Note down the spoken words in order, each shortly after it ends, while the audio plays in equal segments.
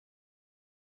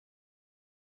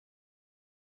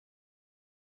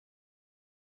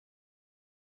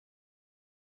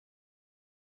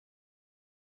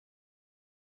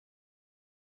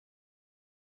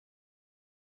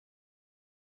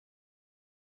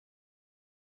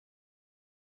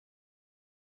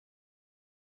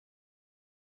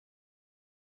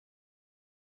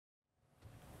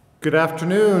Good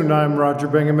afternoon. I'm Roger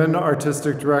Bingaman,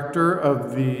 Artistic Director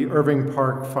of the Irving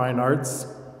Park Fine Arts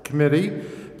Committee.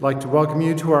 I'd like to welcome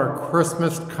you to our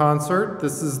Christmas concert.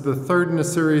 This is the third in a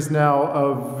series now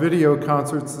of video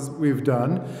concerts we've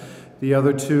done. The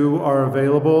other two are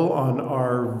available on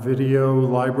our video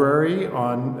library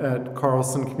at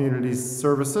Carlson Community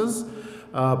Services.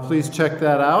 Please check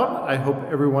that out. I hope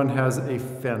everyone has a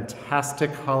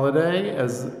fantastic holiday,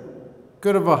 as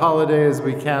good of a holiday as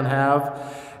we can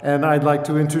have. And I'd like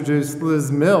to introduce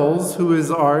Liz Mills, who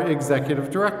is our Executive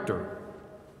Director.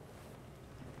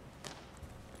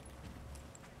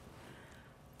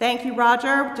 Thank you,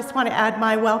 Roger. Just want to add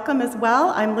my welcome as well.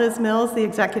 I'm Liz Mills, the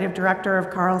Executive Director of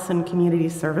Carlson Community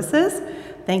Services.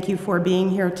 Thank you for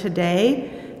being here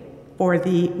today for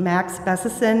the Max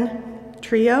Bessesen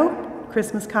Trio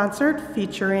Christmas concert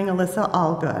featuring Alyssa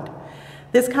Allgood.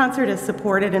 This concert is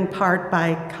supported in part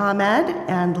by ComEd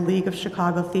and the League of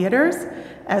Chicago Theaters,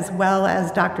 as well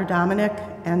as Dr. Dominic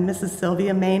and Mrs.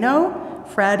 Sylvia Mayno,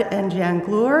 Fred and Jan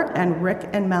Glure, and Rick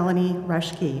and Melanie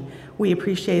Reschke. We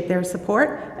appreciate their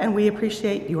support, and we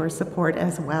appreciate your support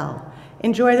as well.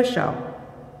 Enjoy the show.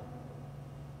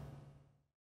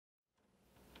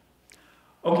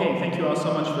 Okay, thank you all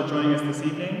so much for joining us this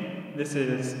evening. This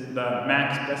is the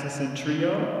Max Bessesen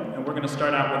Trio, and we're going to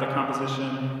start out with a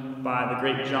composition by the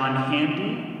great John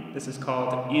Handy. This is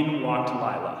called In Walked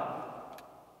Lila.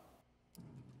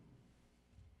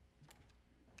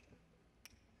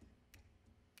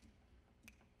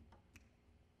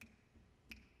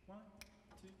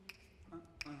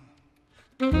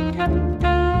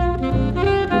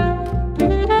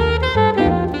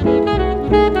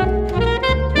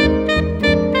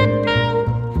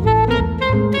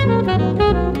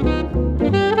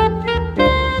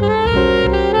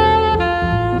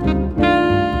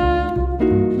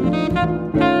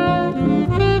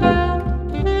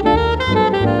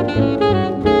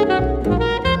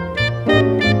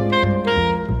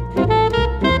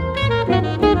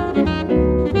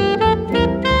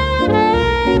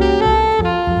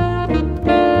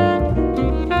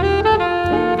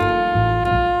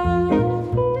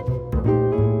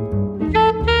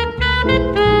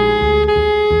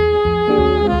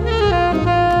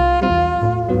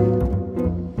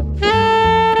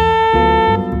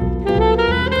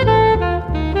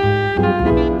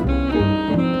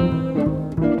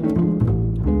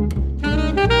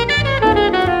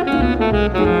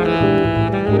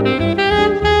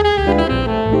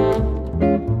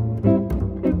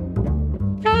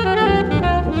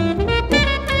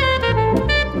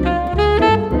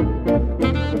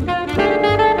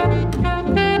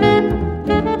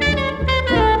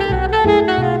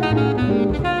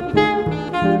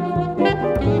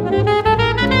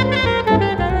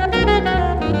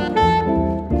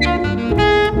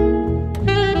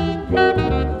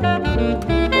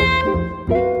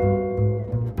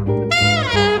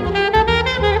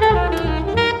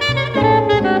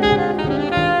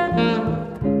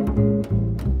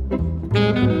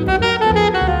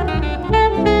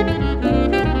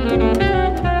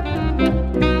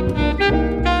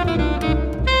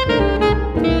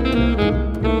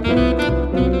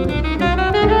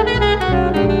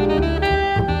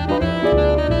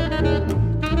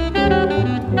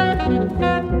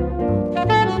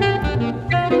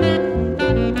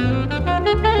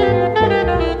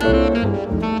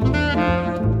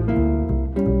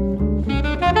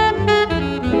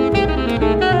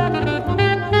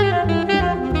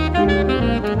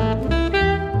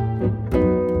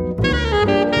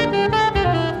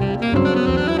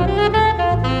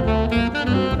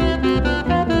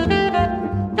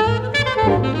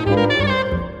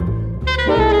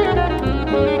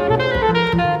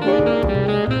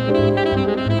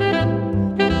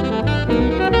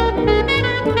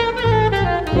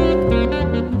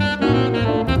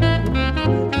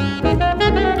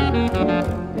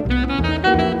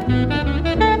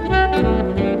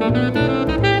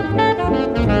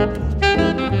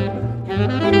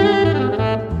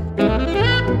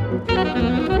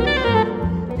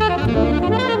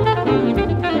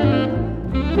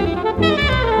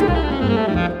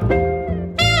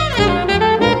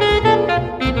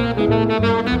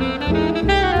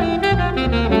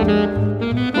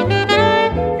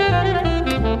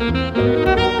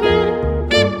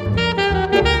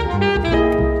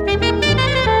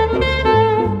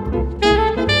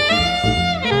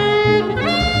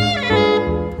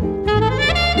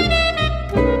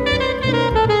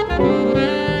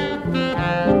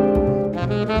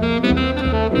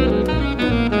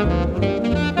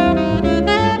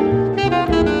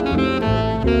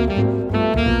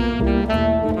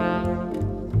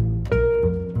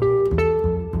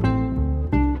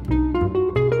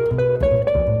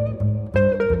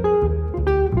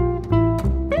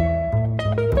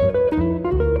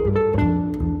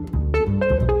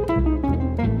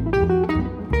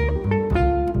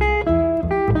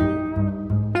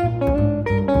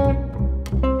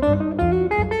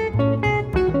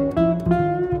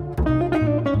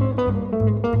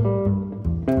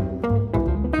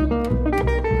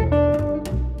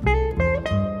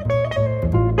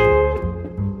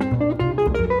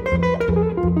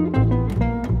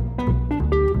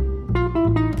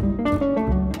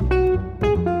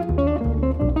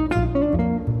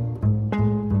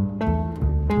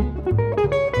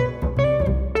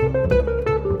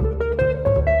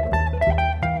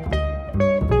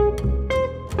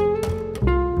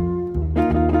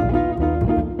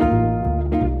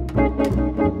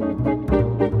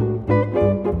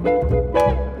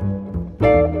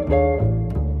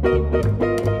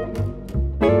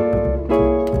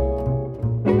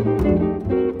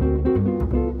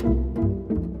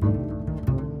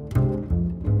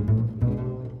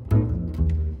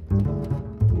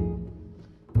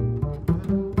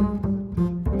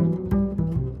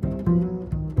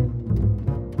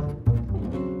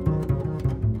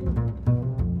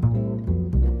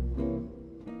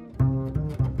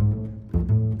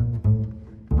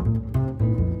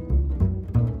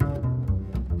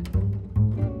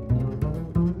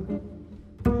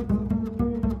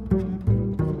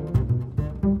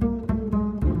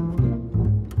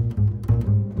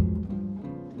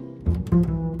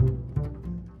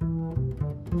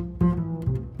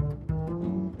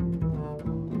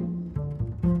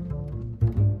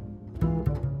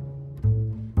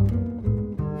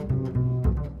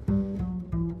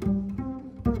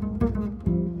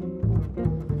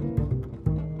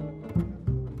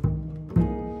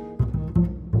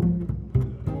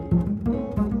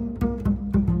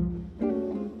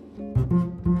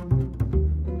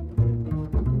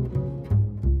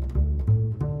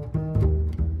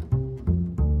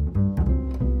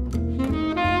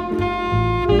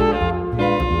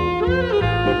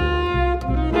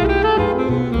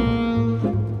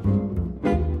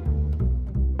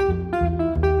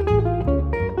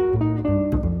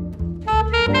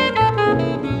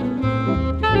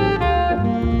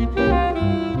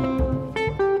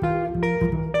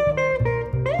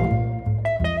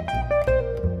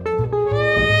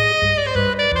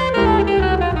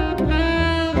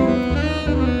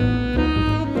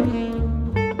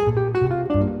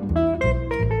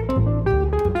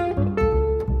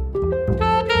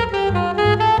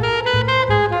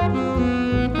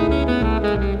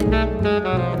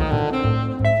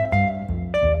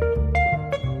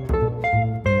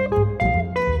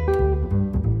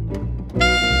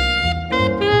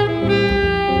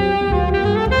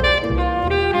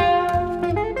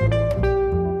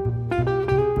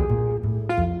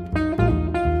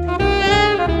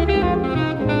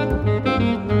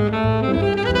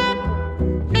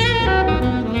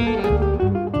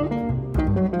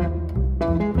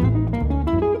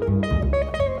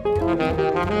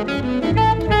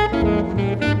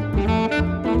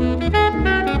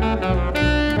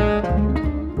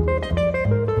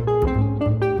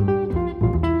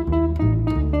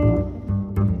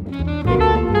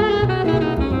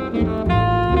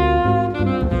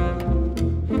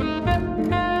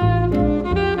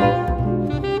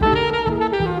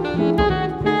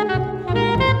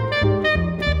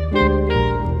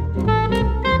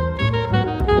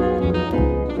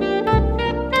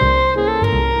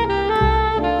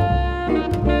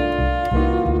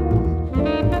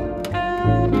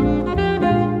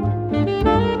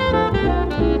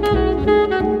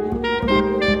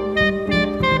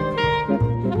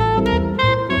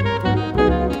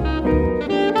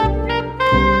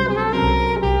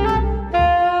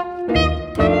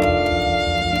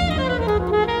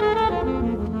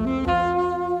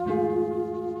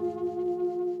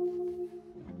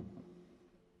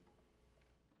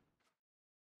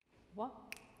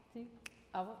 2,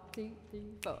 1, 2, 3,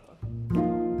 4.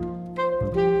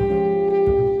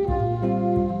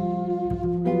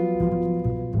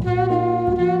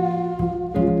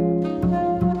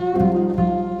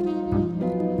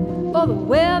 Oh, the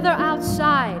weather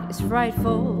outside is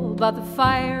frightful, but the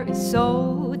fire is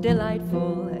so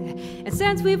delightful. And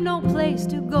since we've no place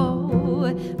to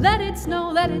go, let it snow,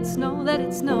 let it snow, let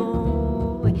it snow.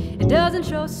 It doesn't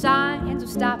show signs of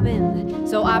stopping,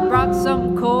 so I brought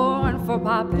some corn for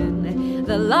popping.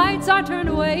 The lights are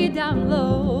turned way down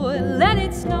low. Let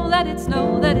it snow, let it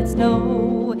snow, let it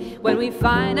snow. When we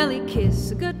finally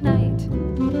kiss goodnight,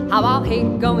 how I'll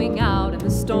hate going out in the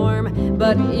storm,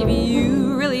 but if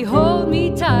you really hold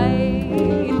me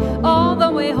tight, all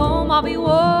the way home I'll be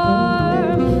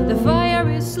warm. The fire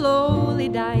is slowly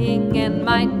dying, and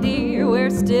my dear, we're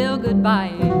still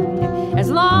goodbying. As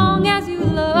long as you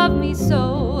love me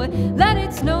so, let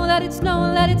it snow, let it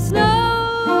snow, let it snow.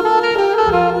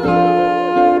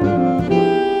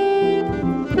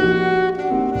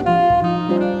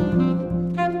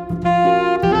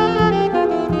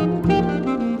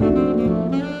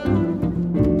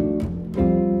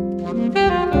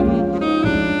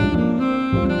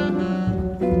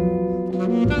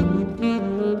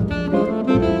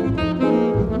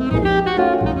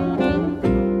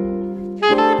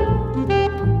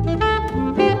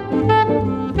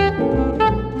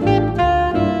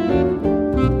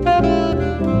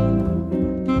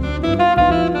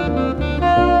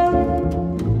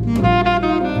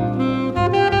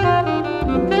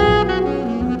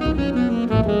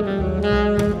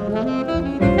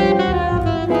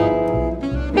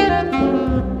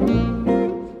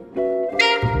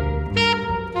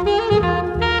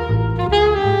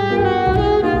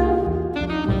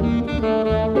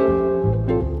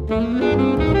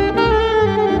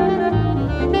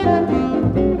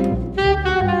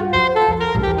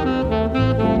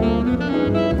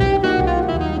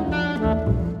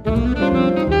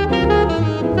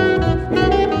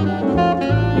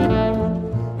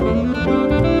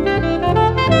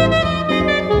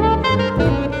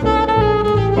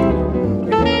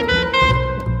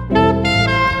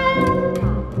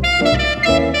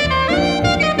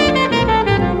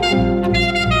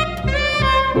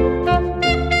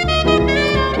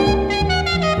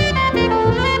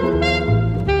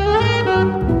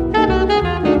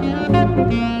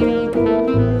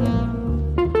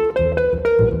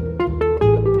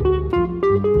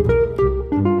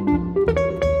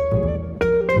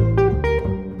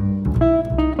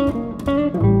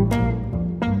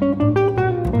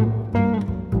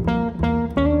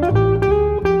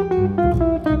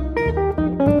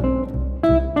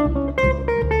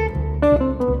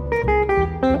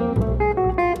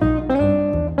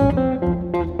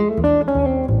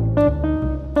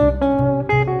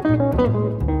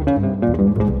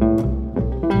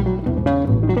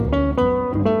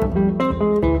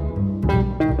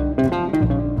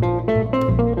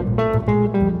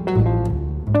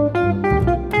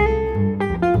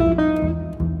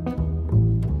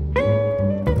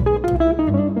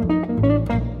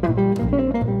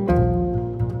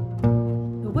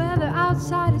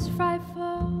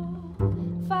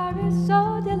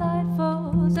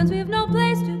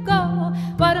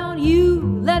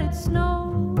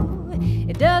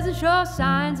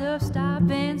 Signs of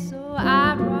stopping, so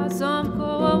I brought some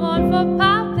corn for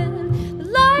popping. The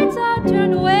lights are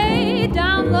turned way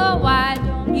down low. Why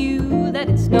don't you let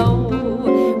it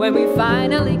snow? When we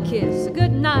finally kiss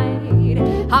goodnight,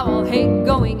 how I'll hate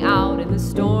going out in the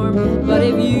storm, but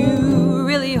if you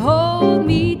really hold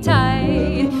me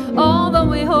tight, all the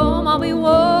way home I'll be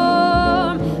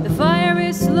warm. The fire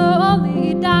is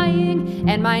slowly dying,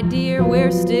 and my dear,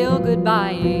 we're still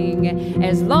goodbying.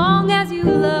 As long as you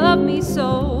love me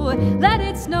so, let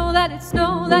it snow, let it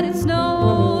snow, let it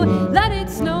snow. Let it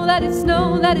snow, let it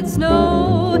snow, let it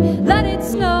snow. Let it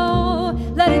snow,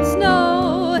 let it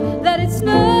snow, let it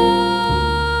snow.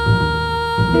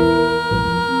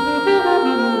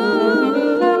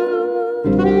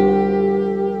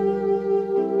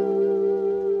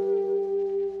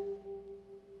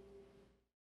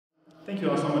 Thank you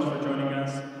all so much for joining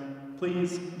us.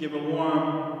 Please give a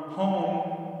warm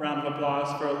home round of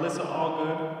applause for Alyssa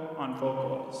Allgood on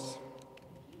vocals.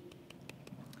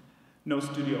 No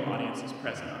studio audience is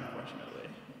present, unfortunately.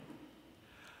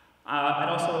 I'd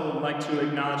also like to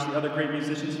acknowledge the other great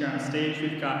musicians here on stage.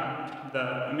 We've got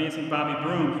the amazing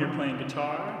Broom here playing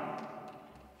guitar,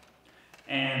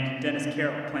 and Dennis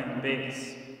Carroll playing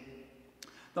bass.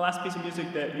 The last piece of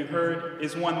music that you heard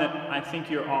is one that I think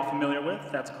you're all familiar with.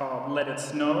 That's called Let It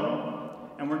Snow.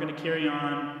 And we're going to carry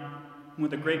on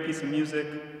with a great piece of music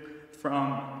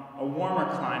from a warmer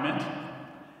climate.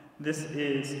 This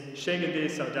is Chega de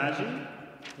Saudade,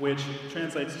 which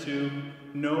translates to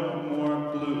No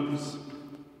More Blues.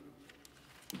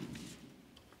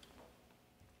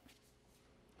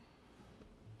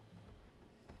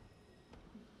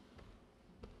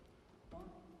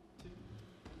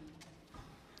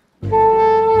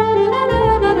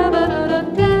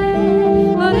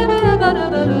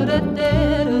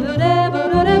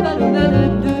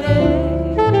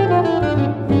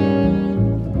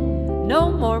 No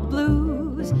more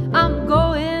blues, I'm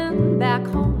going back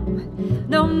home.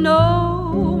 No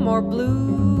more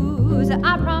blues,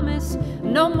 I promise,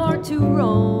 no more to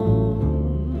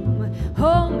roam.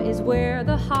 Home is where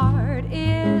the heart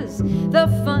is, the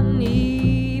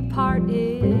funny part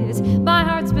is, my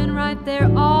heart's been right there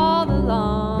all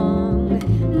along.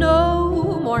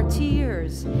 No more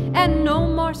tears, and no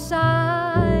more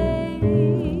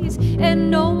sighs, and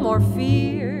no more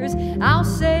fears. I'll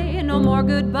say no more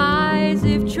goodbyes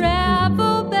if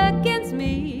travel beckons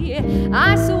me.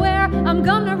 I swear I'm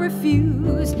gonna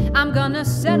refuse. I'm gonna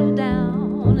settle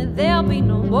down. There'll be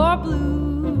no more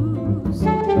blues.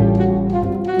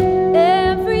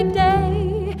 Every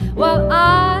day while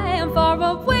I am far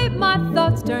away, my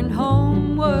thoughts turn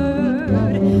homeward,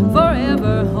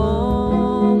 forever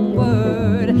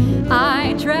homeward.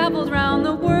 I traveled round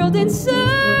the world in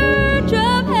search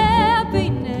of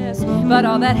happiness, but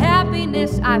all that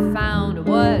happiness I found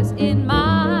was in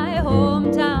my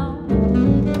hometown.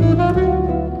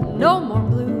 No more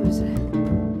blues,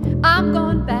 I'm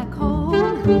going back home.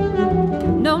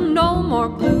 No more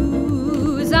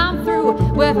blues, I'm through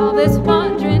with all this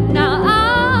wandering now.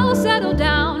 I'll settle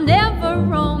down, never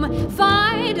roam,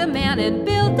 find a man and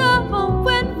build a home.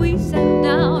 When we settle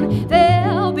down,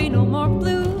 there'll be no more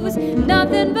blues,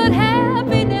 nothing but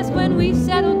happiness. When we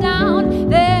settle down,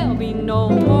 there'll be no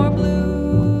more blues.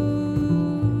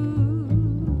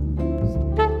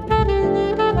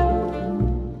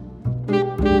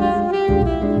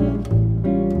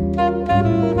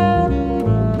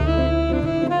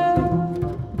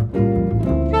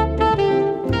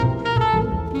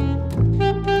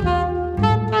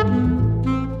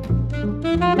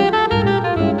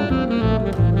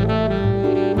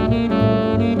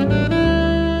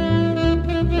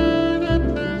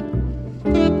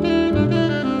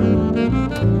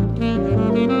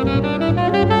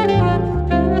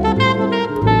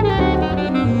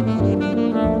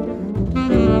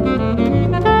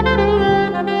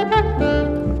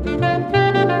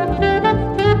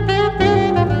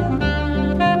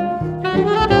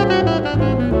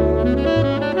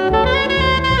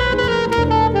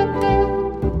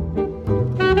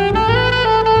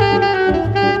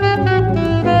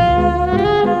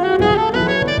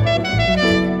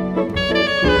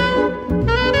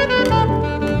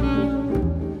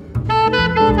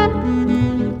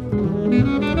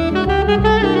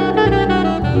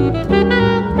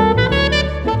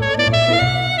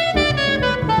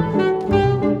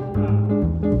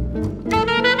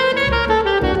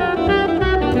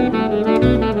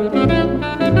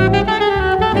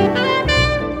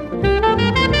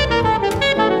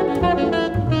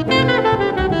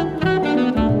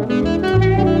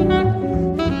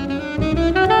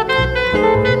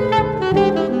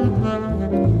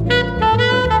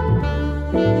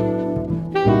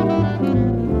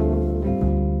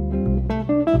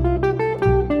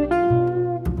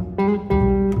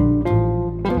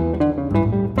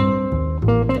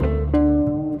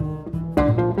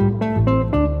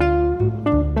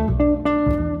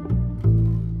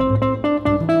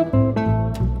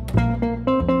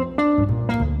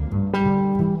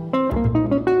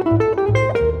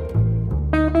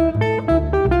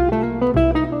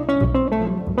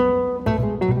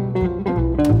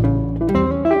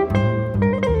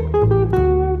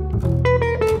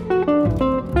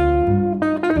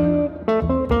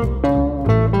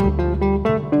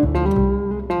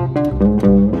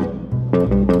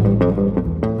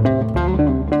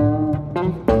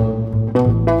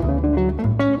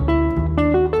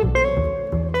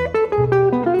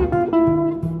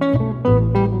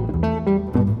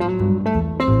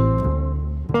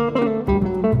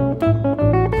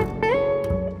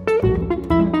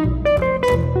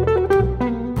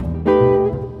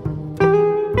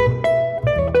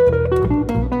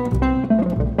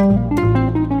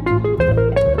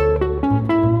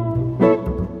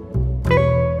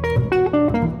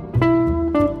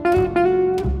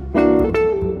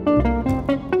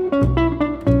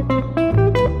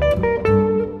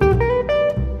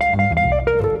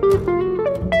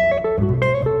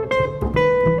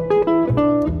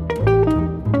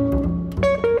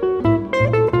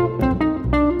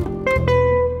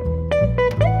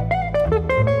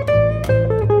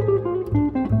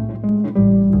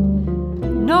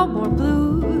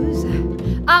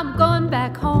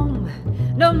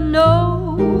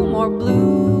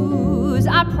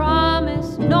 I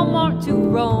promise no more to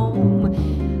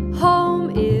roam.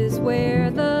 Home is where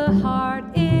the heart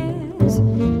is.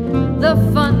 The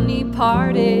funny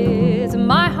part is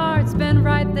my heart's been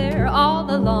right there all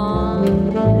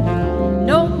along.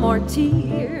 No more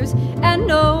tears and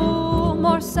no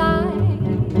more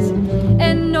sighs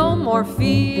and no more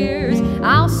fears.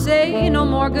 I'll say no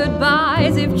more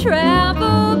goodbyes. If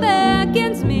travel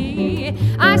beckons me,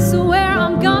 I swear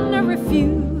I'm gonna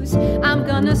refuse. I'm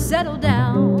gonna settle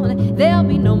down. There'll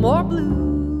be no more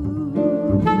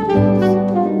blues.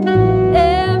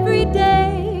 Every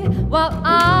day while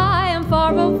I am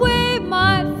far away,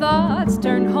 my thoughts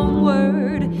turn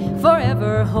homeward,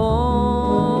 forever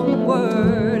homeward.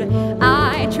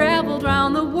 I traveled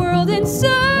round the world in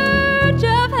search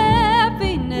of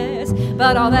happiness,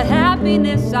 but all that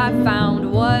happiness I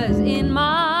found was in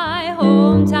my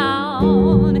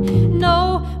hometown.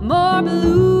 No more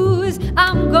blues,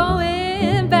 I'm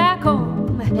going back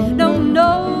home. No,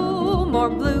 no more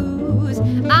blues,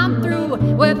 I'm through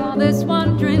with all this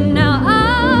wandering now.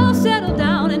 I'll settle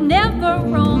down and never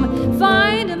roam,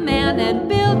 find a man and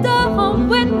build a home.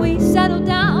 When we settle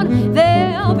down,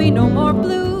 there'll be no more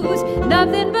blues,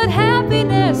 nothing but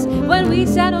happiness. When we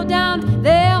settle down,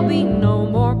 there'll be no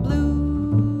more blues.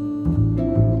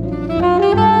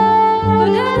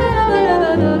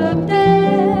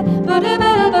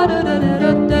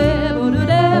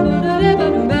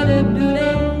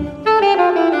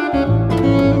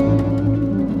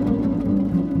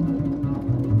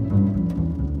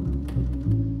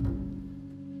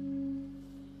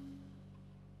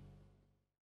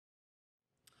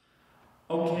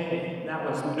 Okay, that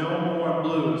was No More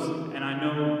Blues, and I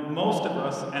know most of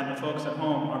us and the folks at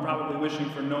home are probably wishing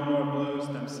for no more blues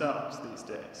themselves these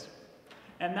days.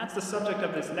 And that's the subject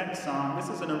of this next song. This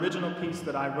is an original piece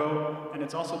that I wrote, and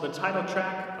it's also the title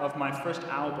track of my first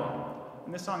album.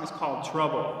 And this song is called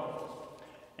Trouble.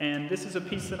 And this is a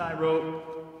piece that I wrote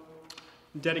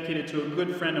dedicated to a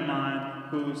good friend of mine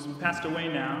who's passed away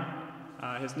now.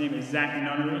 His name is Zach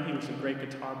Nunnery. He was a great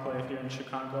guitar player here in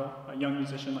Chicago, a young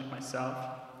musician like myself.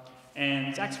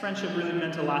 And Zach's friendship really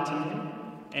meant a lot to me.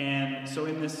 And so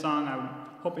in this song, I'm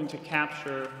hoping to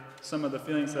capture some of the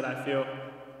feelings that I feel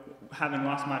having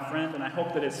lost my friend. And I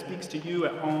hope that it speaks to you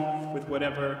at home with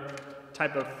whatever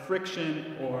type of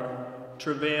friction or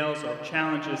travails or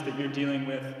challenges that you're dealing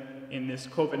with in this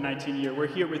COVID-19 year. We're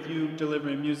here with you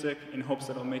delivering music in hopes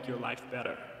that it'll make your life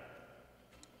better.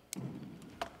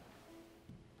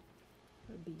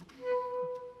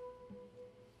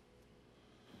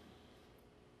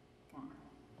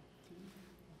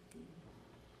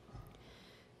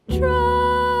 Trouble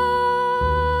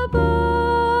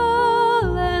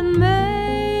and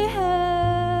mayhem,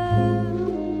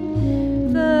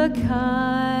 the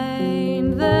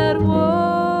kind that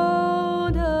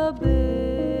won't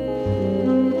abate.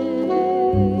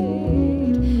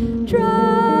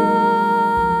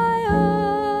 Trouble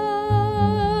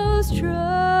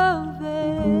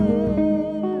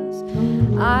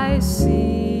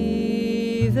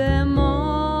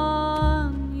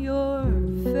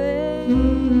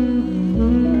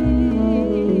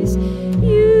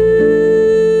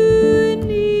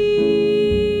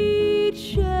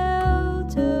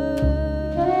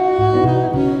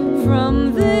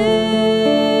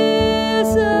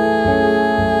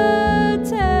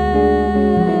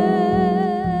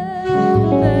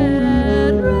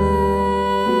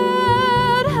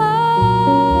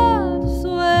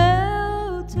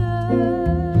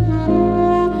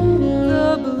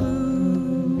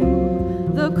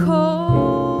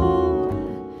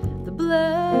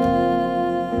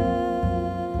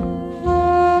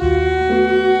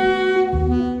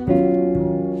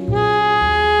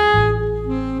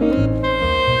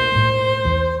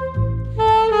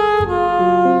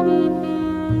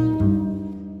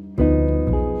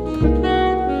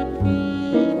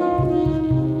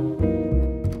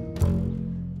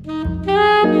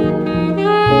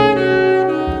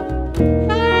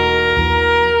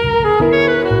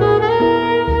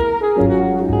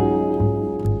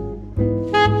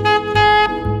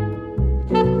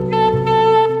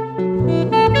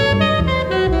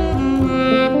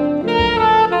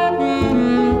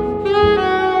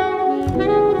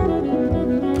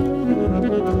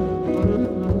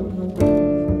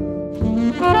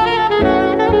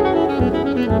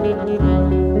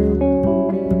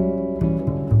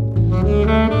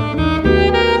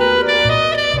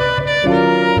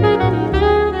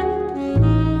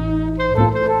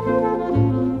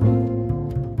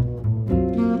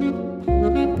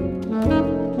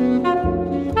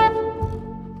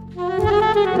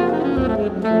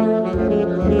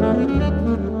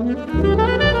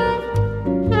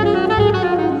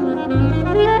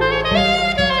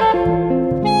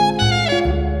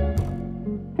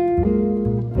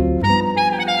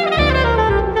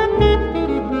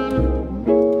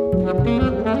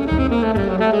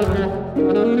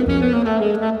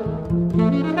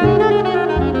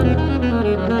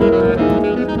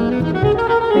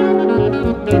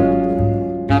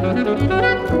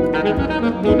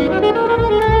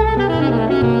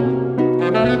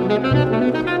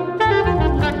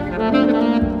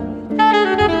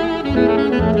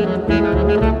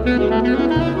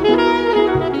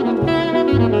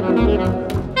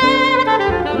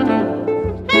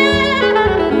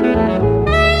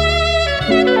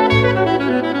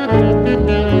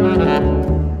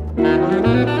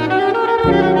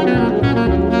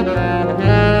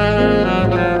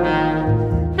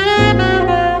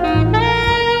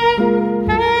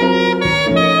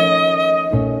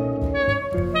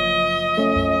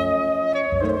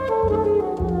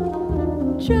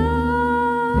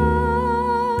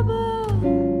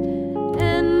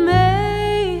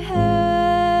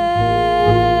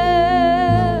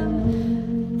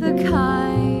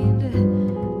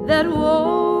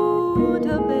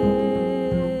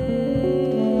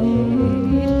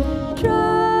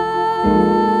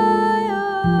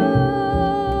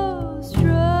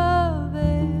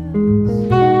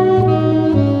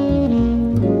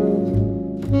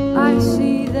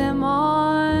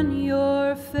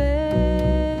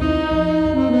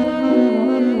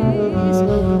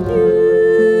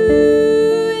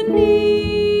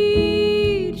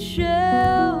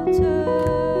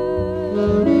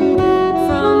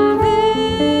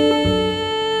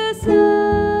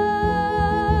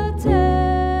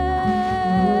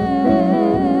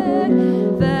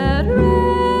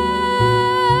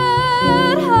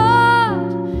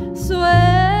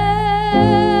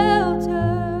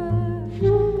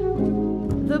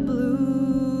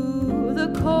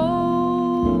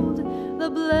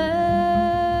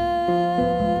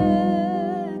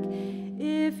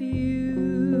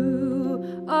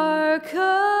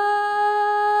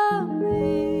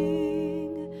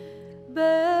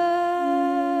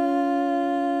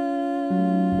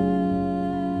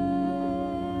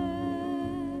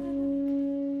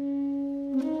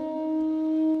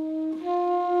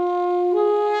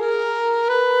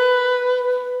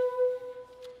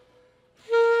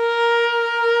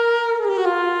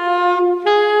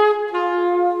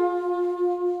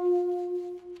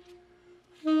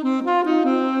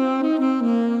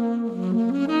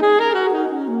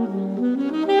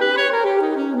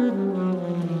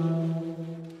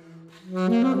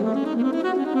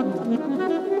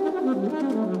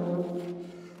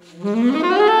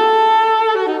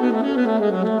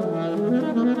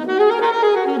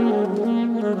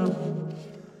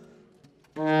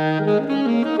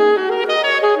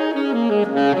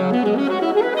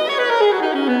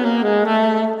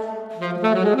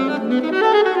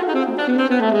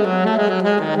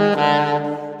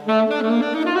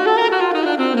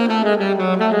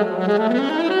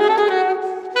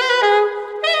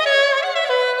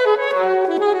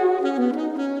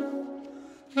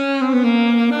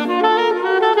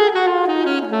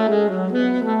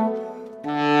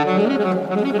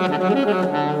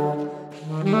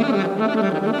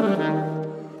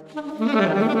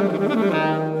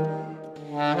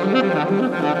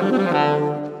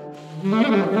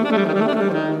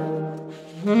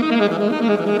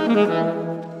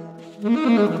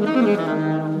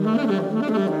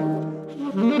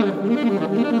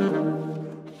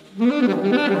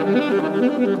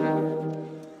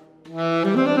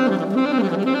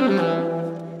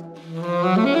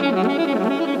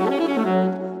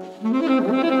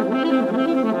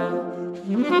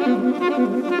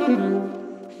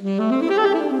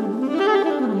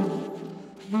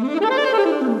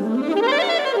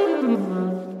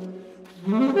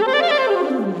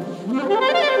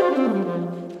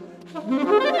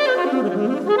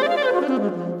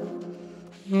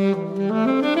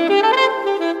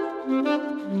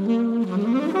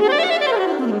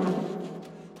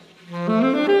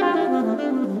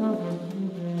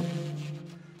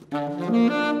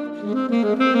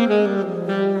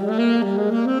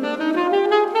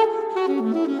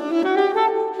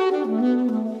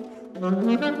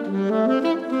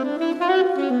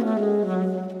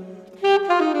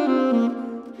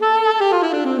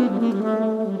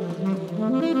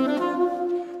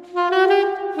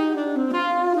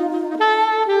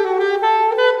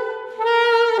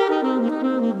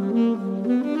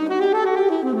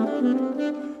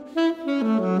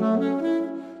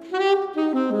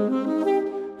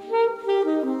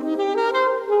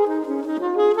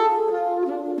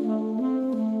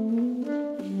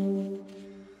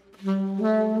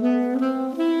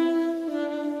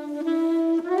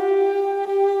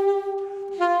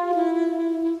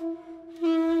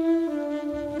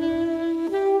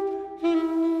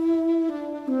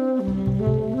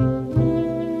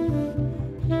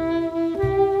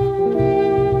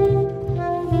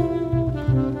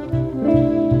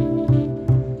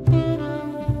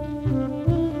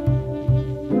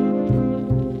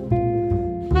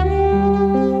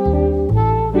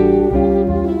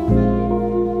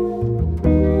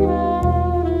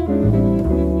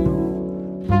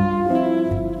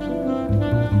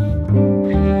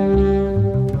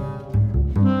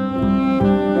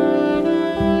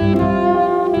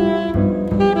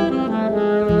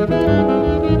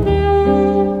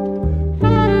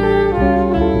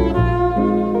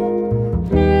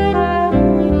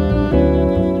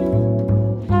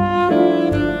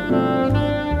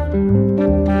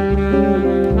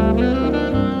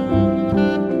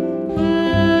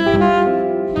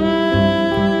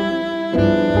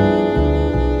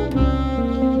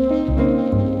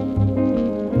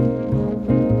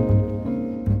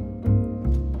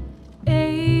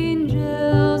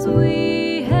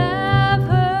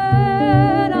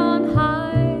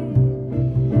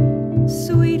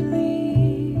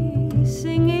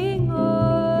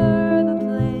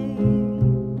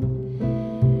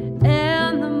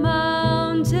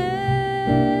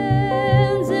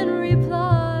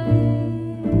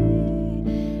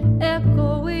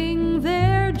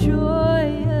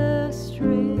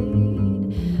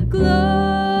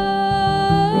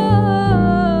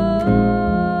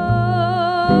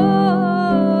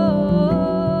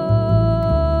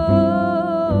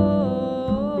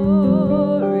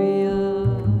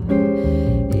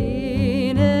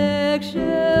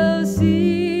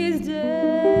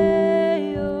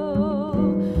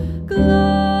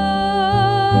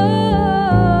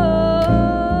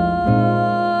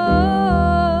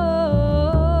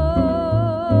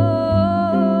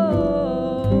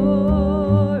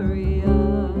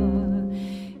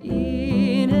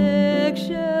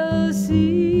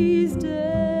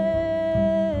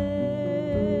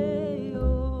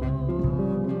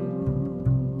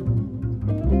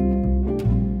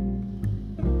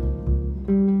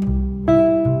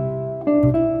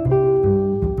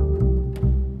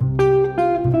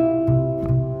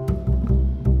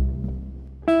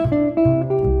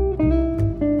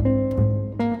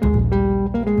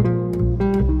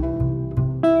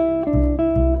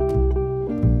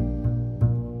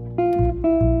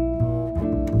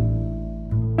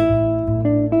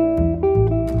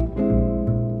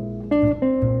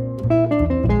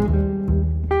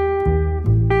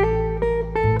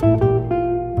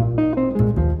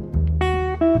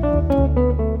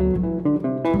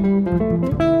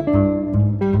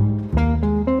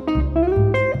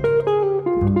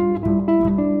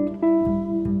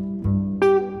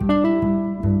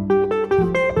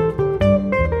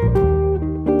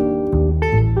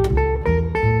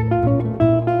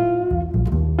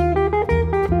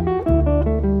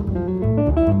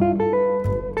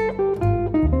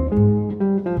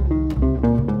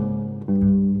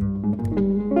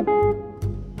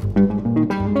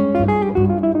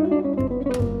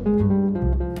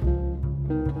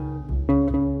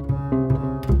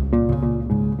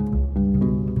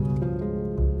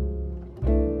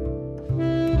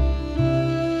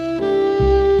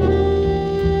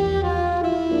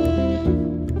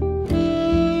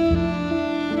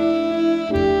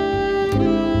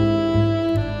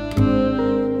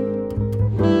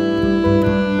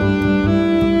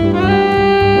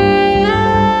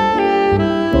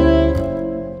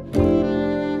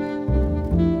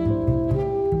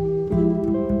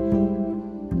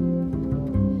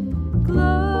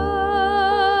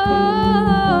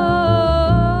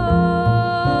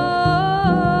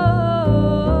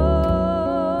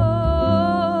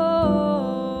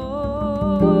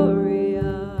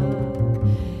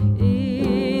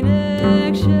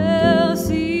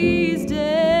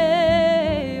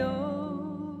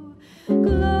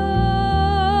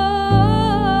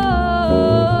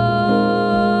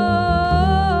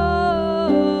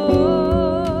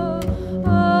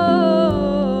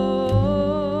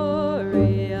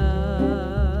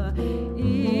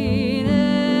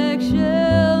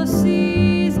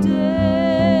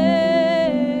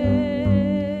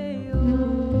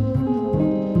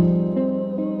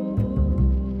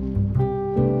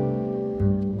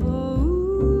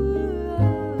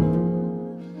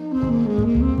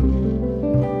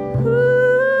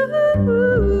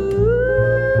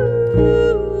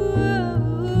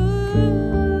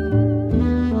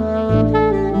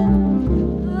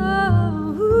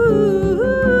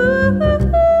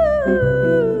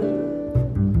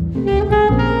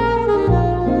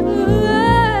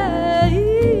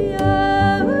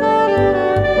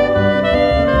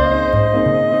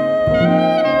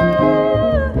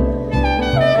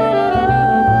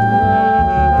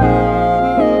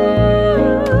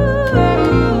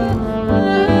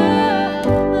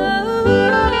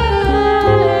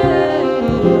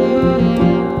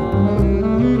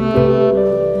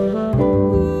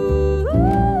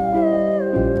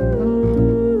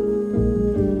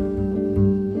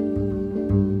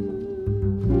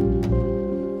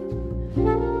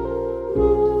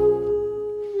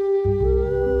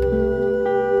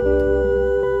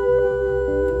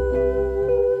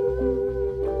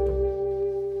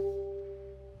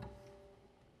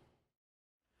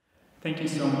Thank you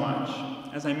so much.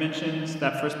 As I mentioned,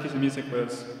 that first piece of music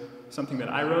was something that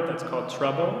I wrote that's called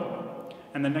Trouble.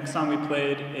 And the next song we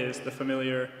played is the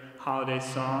familiar holiday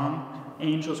song,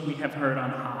 Angels We Have Heard on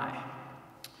High.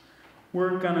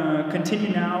 We're gonna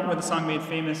continue now with a song made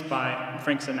famous by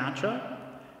Frank Sinatra.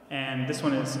 And this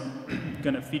one is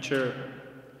gonna feature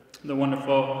the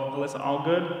wonderful Alyssa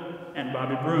Allgood and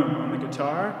Bobby Broom on the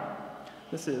guitar.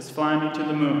 This is Fly Me to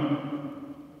the Moon.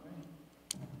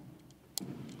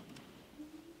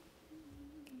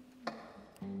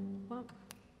 One,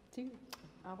 two,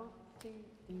 three,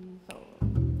 four.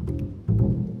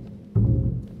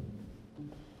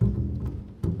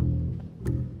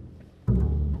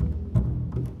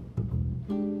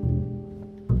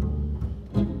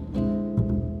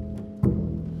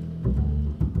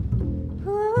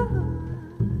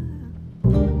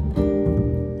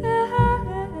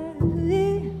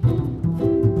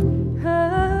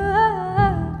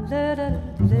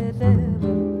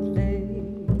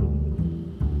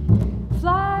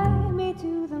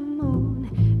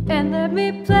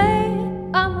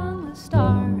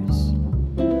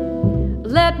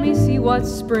 What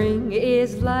spring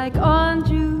is like on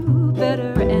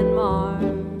Jupiter and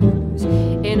Mars.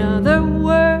 In other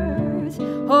words,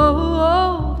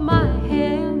 hold my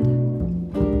hand.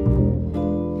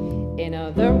 In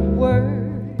other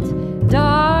words,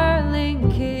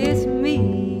 darling, kiss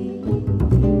me.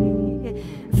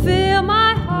 Fill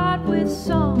my heart with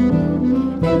song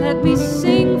and let me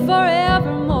sing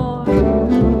forevermore.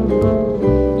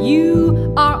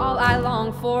 You are all I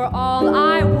long for, all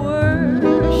I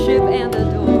worship and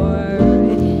adore.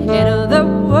 And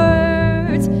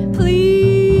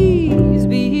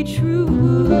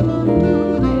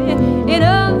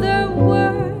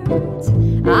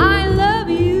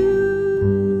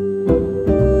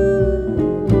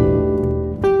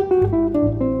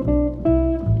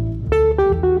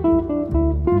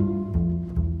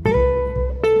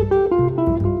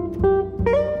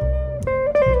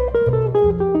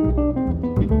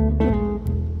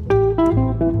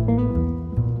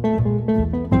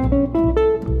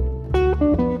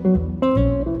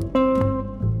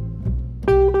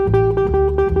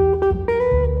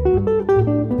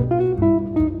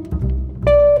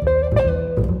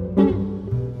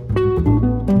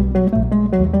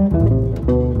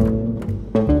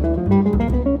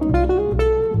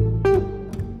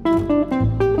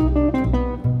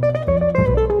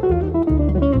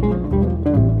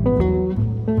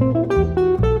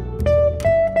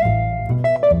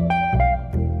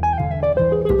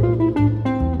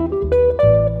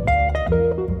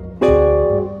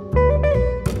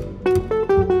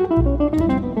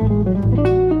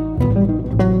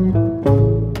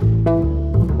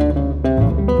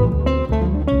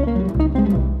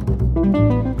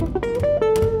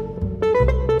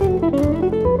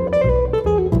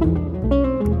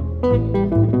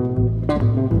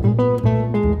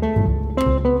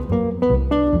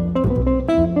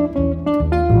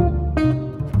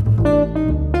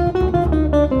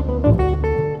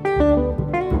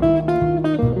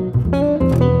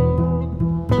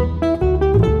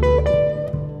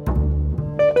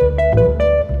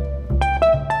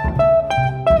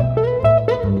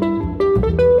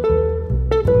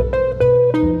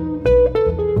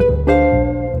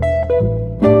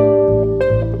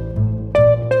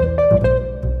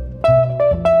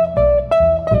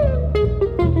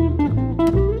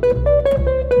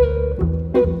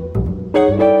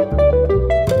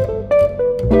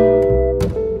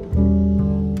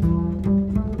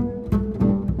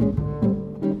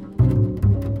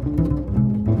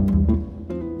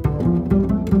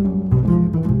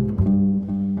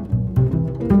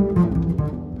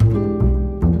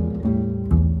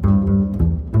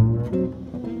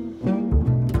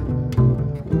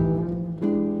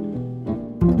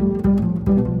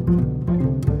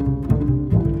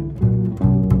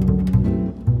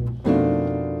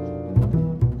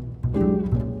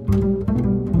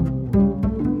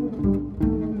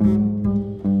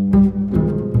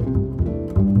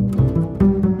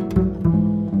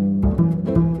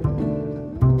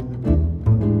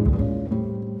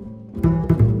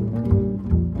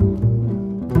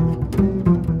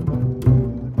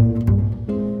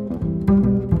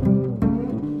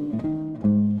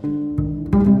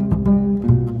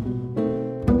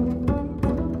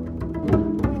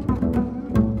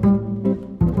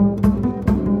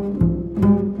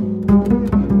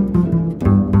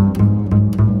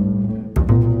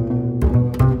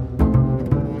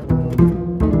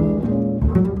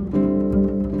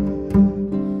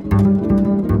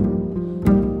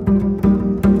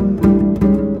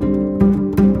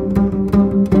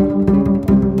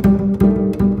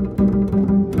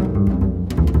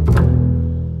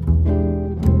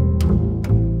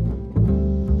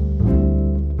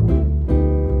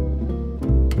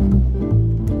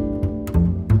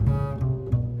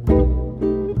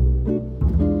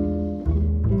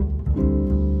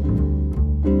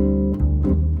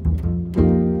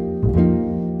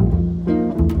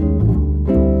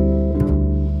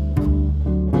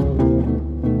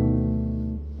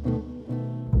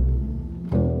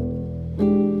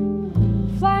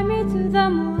fly me to the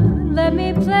moon, let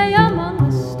me play among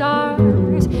the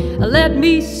stars, let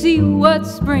me see what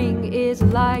spring is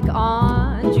like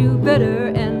on Jupiter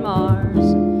and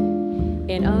Mars.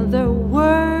 In other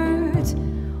words,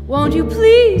 won't you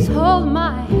please hold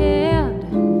my hand?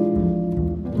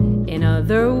 In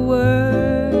other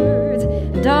words,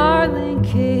 darling,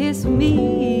 kiss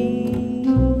me.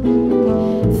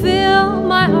 Fill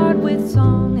my heart with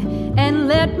song and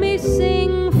let me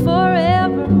sing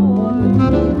forevermore.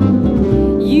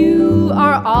 You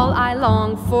are all I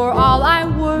long for, all I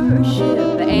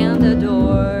worship and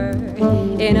adore.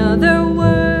 In other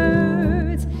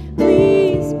words,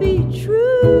 please be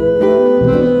true.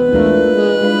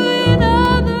 In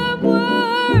other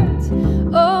words,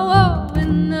 oh,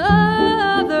 in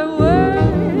other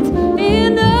words,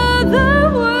 in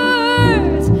other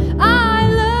words, I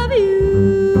love you.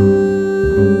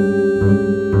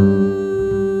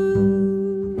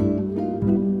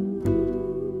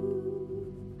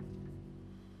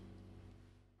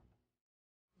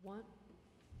 One,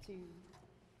 two,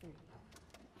 three.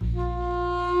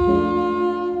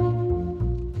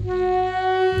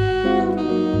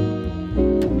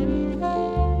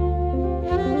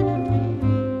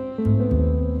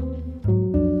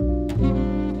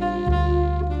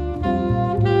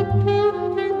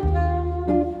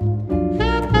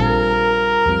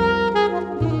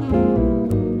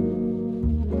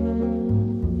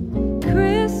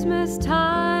 Christmas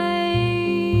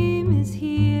time is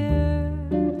here,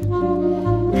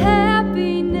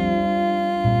 happiness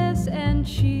and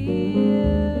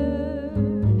cheer,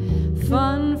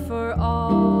 fun for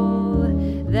all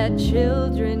that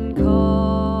children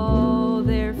call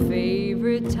their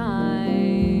favorite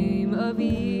time of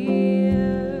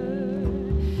year.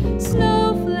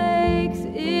 Snowflakes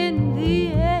in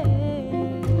the air,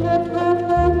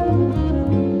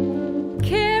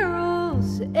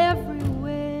 carols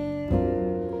everywhere,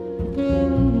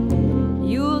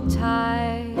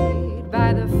 Yuletide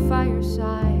by the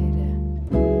fireside,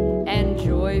 and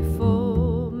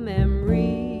joyful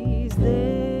memories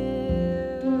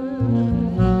there.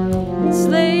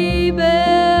 Sleigh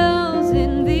bells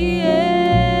in the air,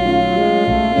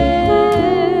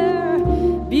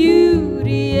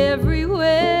 beauty everywhere,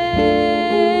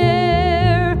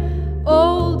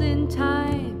 olden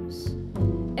times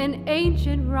and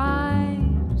ancient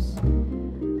rhymes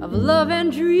of love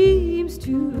and dreams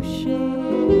to share.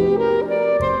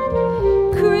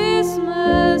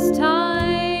 Christmas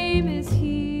time is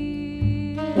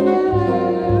here,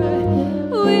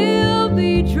 we'll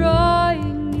be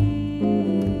drawing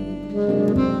near.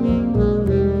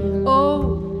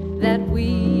 Oh, that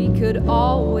we could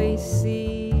always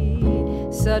see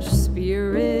such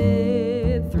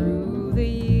spirit through the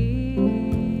year.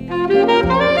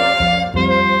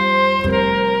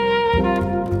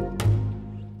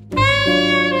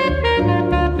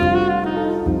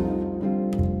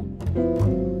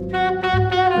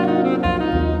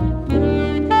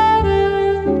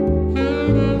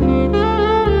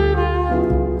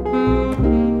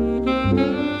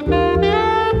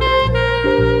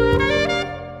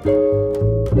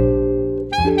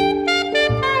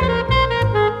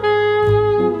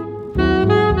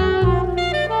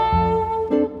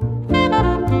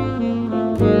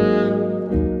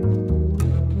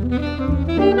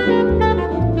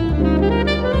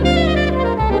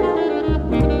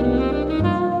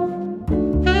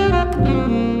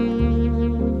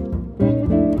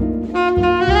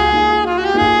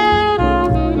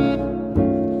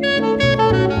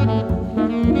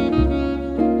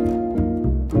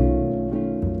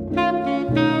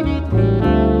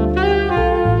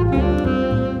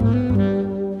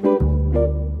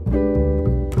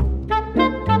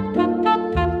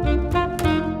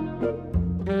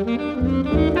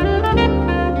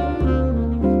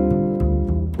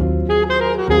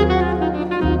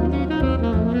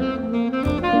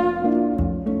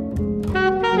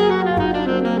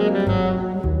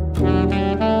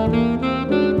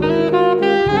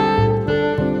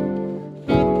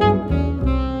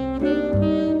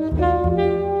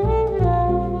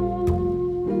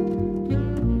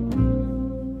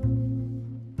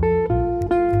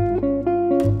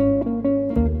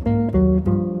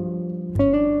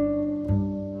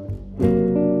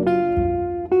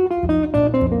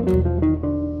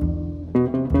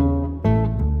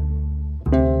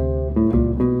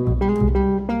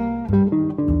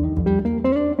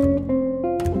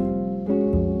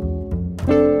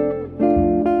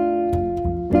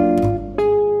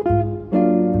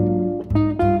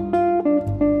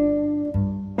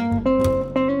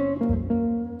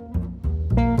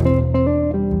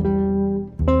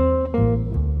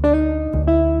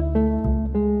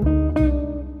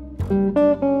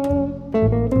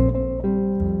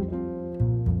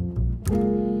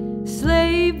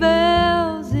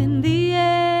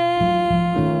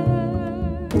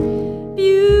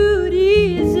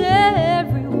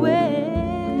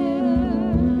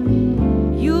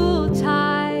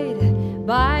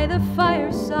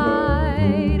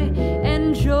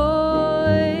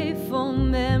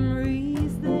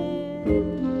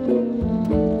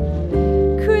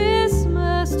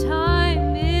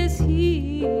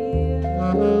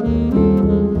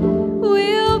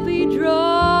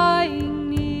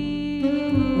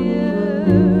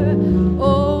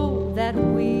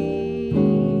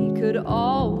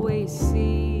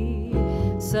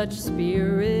 such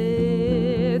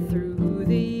spirit through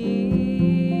the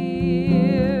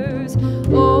years.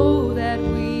 Oh, that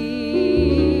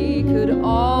we could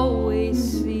always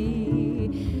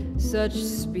see such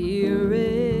spirit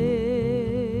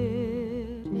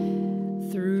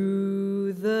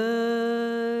through the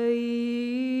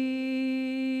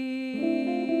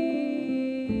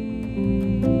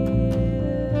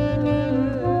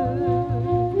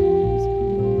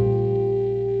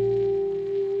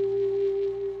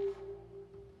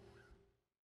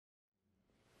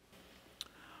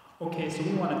Okay, so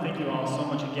we want to thank you all so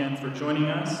much again for joining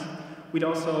us. We'd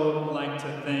also like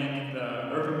to thank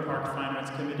the Irving Park Fine Arts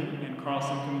Committee and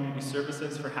Carlson Community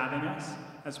Services for having us,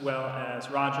 as well as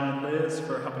Roger and Liz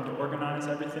for helping to organize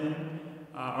everything,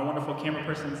 our wonderful camera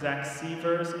person Zach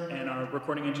Sievers, and our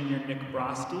recording engineer Nick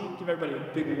Brosty. Give everybody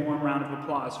a big warm round of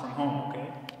applause from home, okay?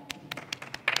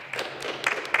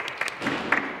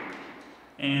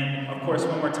 And of course,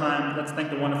 one more time, let's thank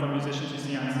the wonderful musicians you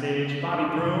see on stage.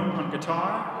 Bobby Broom on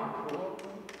guitar,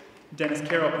 Dennis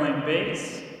Carroll playing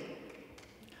bass,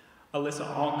 Alyssa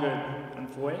Allgood on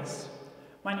voice.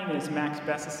 My name is Max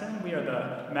Bessesen. We are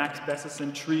the Max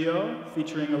Bessesen Trio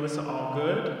featuring Alyssa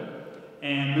Allgood.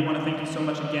 And we want to thank you so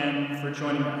much again for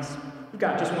joining us. We've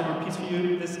got just one more piece for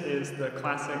you. This is the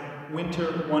classic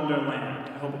Winter Wonderland.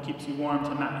 I hope it keeps you warm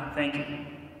tonight. Thank you.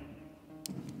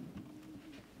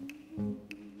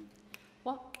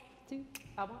 1, 2,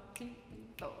 1, 2,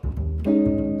 4.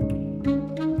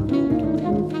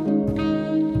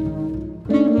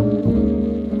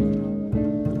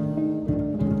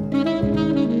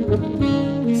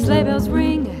 Sleigh bells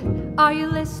ring, are you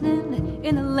listening?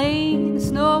 In the lane, the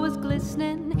snow is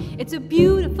glistening. It's a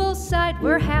beautiful sight,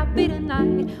 we're happy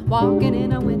tonight, walking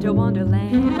in a winter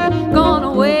wonderland. Gone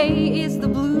away is the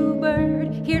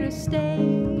bluebird, here to stay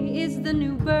is the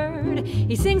new bird.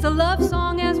 He sings a love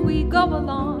song as we go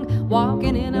along,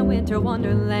 walking in a winter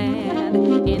wonderland.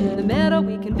 In the meadow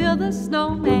we can build a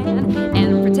snowman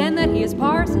and pretend that he is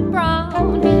Parson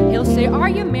Brown. He'll say, are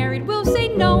you married? We'll say,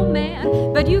 no,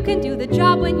 man, but you can do the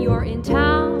job when you're in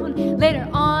town. Later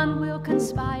on we'll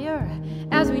conspire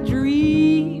as we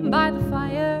dream by the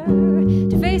fire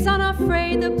to face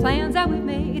unafraid the plans that we've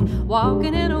made,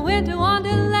 walking in a winter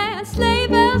wonderland. Sleigh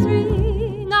bells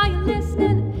ring, are you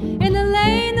listening? In the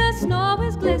lane the snow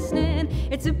is glistening.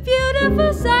 It's a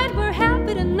beautiful sight, we're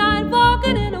happy tonight,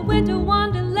 walking in a winter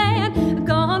wonderland.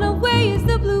 Gone away is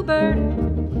the bluebird,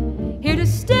 here to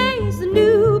stay is the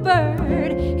new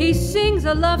bird. He sings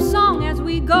a love song as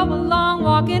we go along,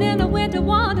 walking in a winter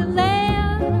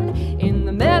wonderland. In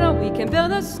the meadow we can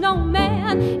build a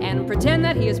snowman and pretend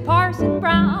that he is Parson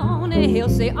Brown. He'll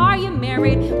say, are you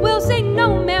married? We'll say,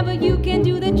 no, man, but you can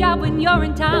do the job when you're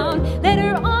in town.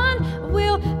 Later on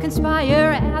we'll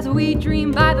conspire as we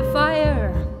dream by the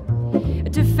fire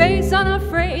to face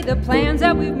unafraid the plans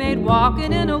that we've made,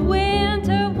 walking in a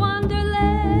winter wonderland.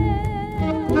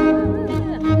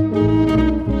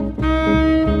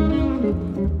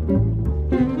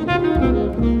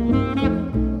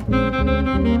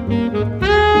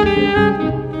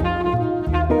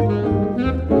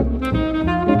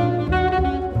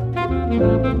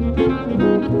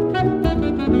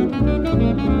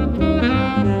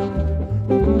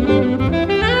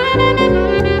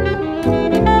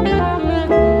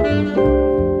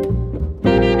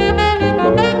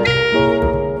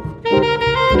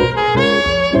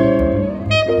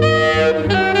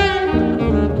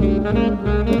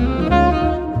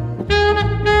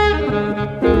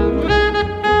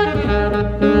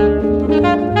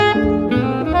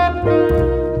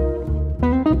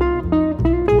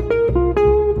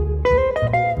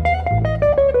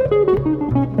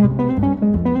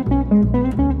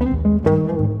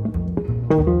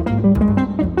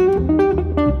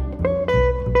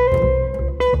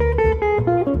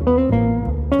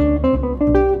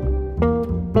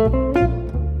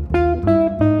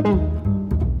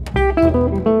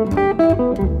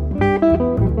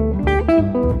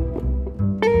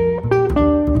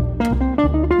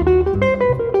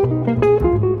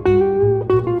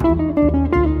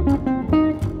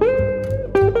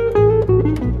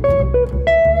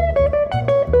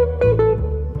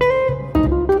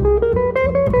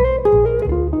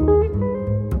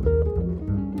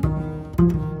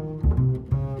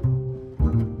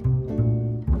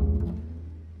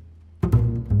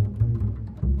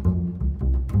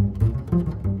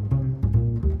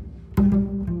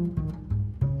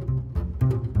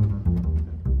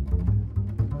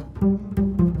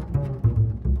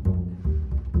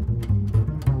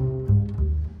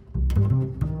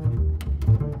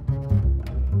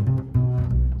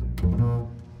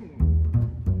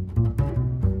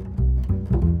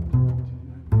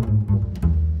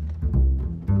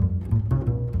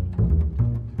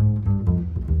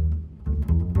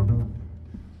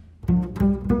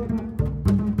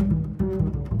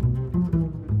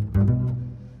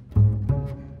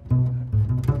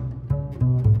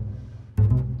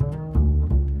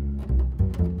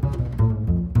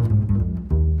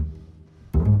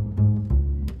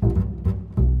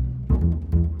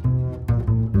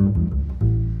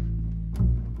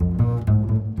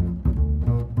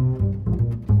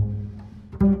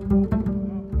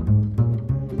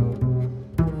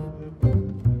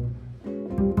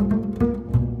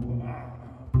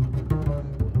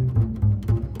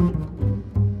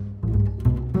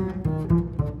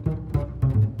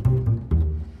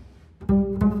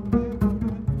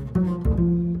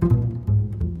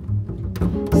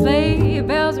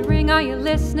 bells ring, are you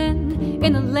listening?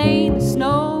 In the lane, the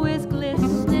snow is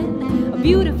glistening. A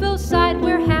beautiful sight,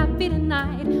 we're happy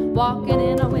tonight, walking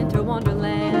in a winter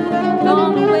wonderland.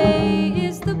 On the way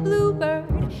is the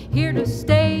bluebird, here to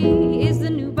stay is the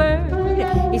new bird.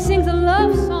 He sings a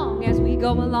love song as we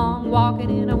go along, walking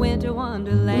in a winter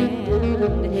wonderland.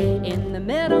 In the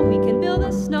meadow we can build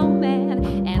a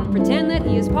snowman and pretend that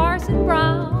he is Parson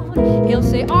Brown. He'll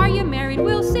say, are you married?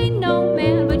 We'll say, no,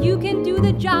 man, but you can do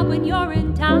the job when you're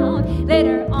in town.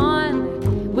 Later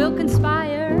on, we'll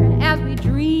conspire as we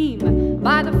dream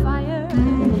by the fire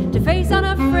to face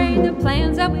unafraid the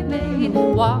plans that we made,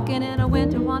 walking in a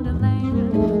winter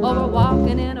wonderland. Oh, we're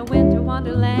walking in a winter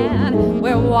wonderland.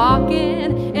 We're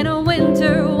walking in a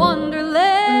winter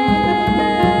wonderland.